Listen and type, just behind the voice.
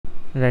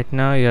Right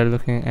now you are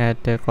looking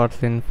at a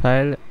Kotlin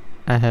file.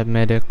 I have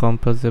made a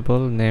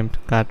composable named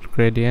card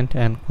gradient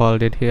and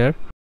called it here.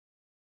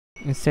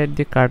 Inside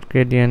the card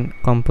gradient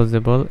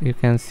composable, you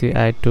can see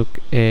I took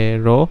a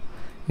row.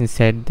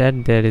 Inside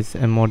that there is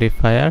a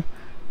modifier.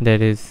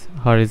 There is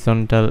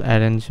horizontal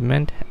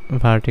arrangement,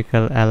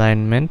 vertical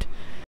alignment,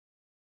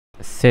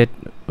 set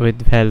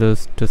with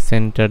values to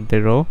center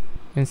the row.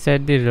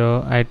 Inside the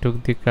row I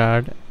took the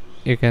card.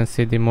 You can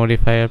see the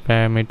modifier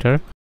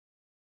parameter,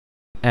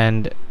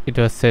 and it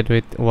was set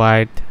with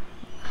width,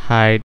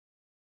 height,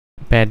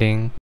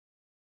 padding.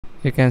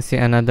 You can see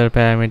another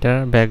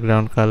parameter,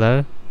 background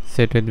color,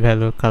 set with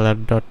value color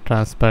dot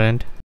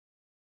transparent.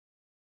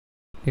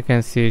 You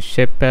can see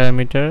shape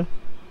parameter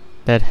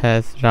that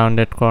has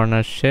rounded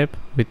corner shape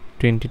with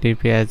 20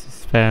 dp as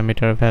its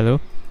parameter value.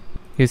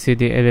 You see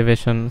the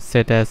elevation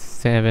set as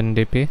 7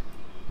 dp.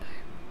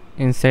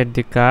 Inside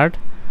the card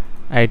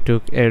I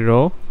took a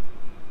row.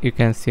 You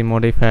can see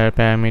modifier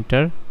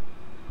parameter.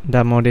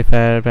 The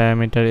modifier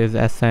parameter is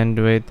assigned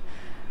with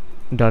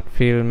dot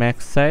fill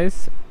max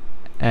size,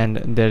 and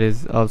there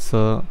is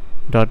also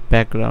dot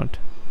background.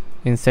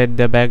 Inside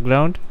the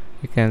background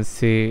you can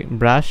see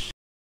brush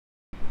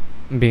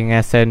being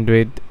assigned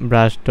with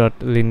brush dot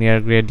linear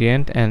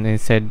gradient, and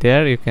inside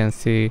there you can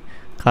see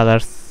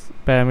colors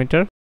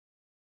parameter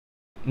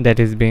that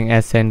is being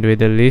assigned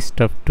with a list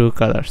of 2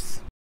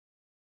 colors.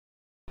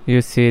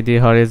 You see the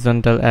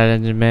horizontal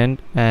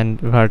arrangement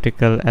and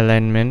vertical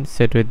alignment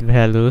set with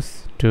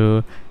values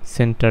to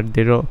center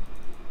the row.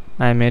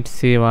 I made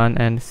C1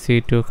 and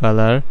C2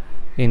 color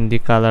in the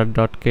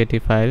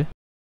color.kt file.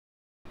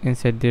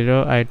 Inside the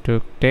row I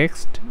took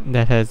text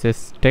that has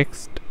this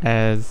text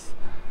as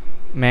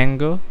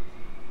mango,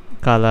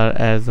 color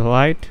as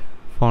white,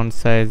 font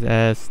size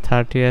as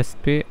 30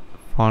 sp,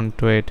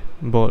 font weight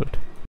bold.